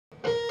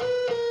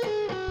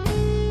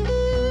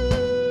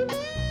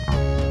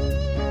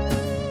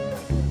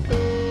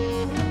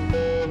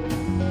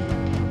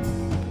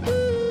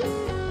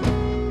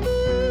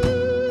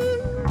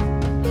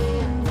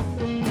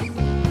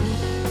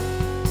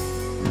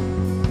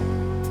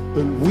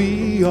and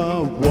we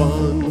are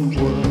one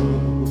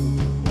world.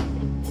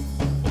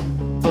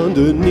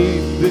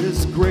 Underneath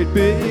this great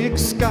big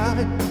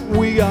sky,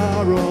 we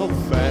are all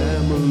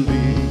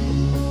family.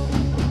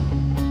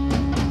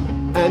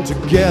 And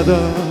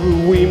together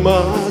we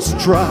must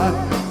try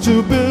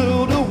to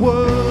build a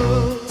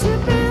world,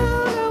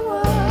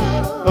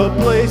 a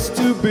place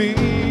to be,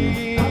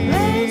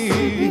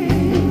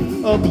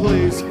 a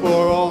place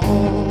for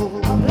all,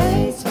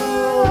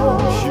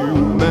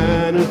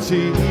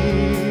 humanity.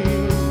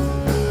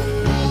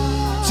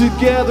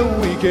 Together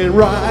we can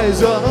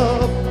rise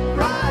up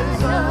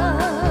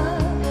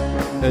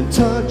and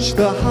touch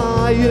the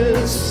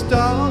highest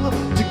star.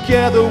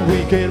 Together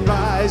we can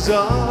rise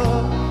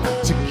up,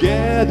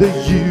 together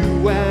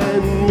you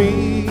and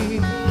me.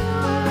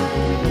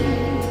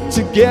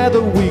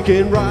 Together we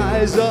can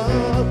rise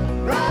up,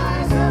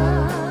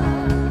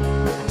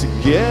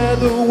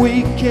 together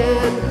we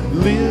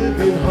can live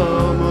in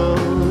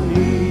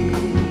harmony.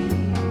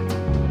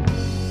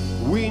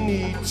 We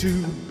need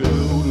to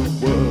build a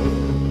world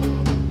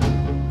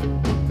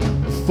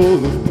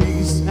full of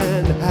peace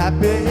and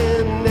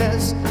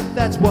happiness.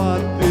 That's what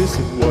this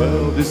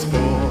world is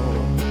for.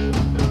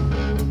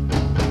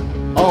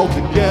 All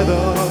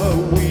together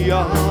we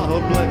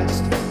are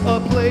blessed. A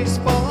place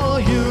for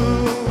you,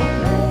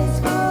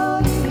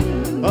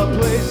 a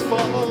place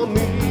for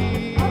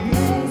me,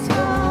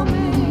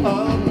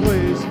 a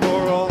place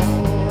for all,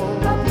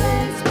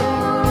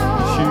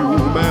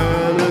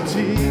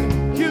 humanity,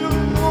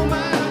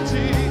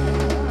 humanity.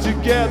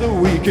 Together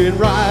we can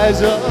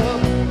rise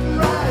up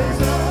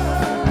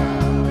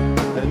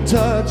and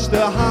touch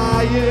the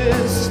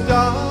highest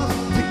star.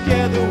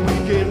 Together we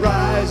can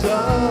rise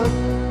up,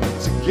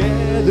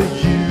 together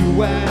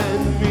you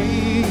and me.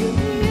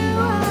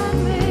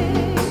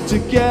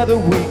 Together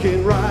we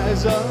can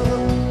rise up,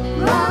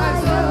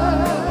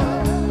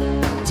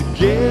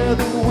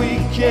 together we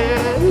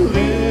can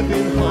live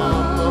in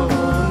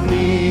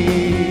harmony.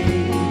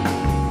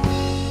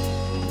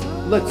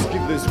 Let's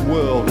give this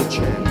world a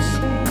chance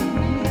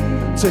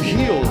to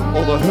heal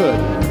all the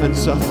hurt and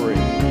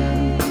suffering.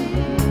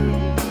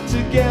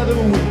 Together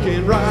we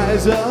can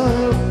rise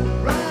up,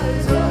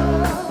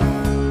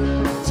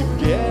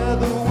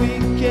 together we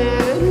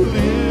can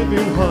live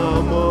in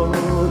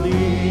harmony.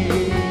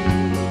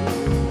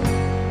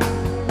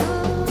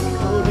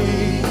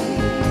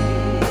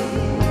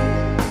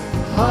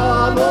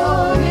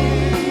 Harmony.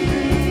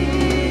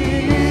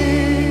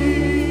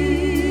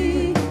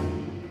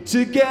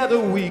 Together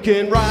we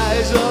can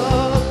rise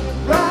up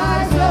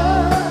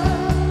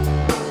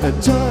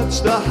and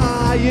touch the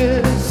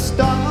highest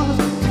stars.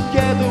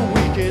 Together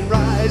we can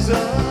rise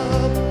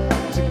up,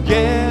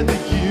 together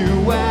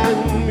you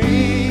and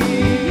me.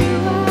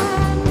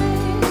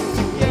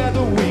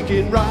 Together we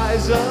can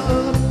rise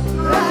up,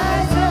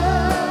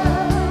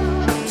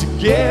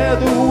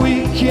 together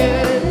we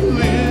can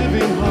live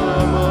in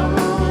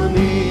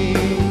harmony.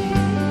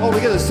 Oh, we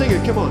gotta sing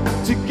it, come on.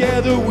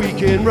 Together we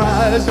can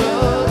rise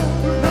up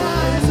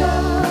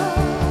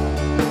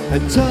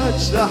and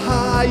touch the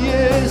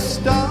highest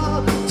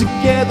star.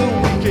 Together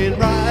we can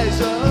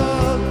rise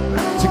up,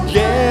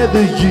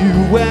 together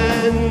you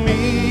and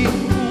me,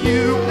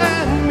 you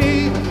and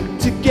me.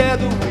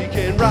 Together we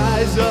can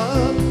rise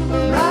up,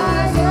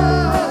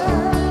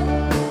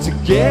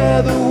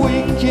 together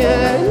we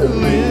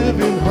can live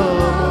in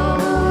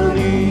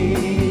harmony.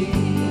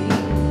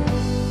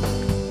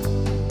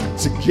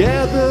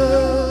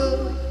 Together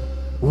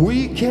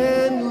we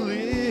can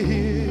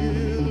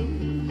live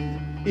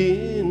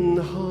in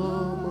harmony.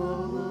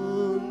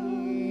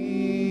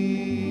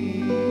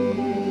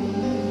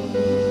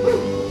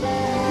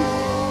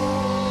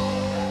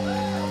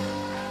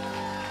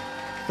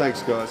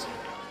 Thanks, guys.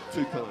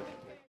 Too kind.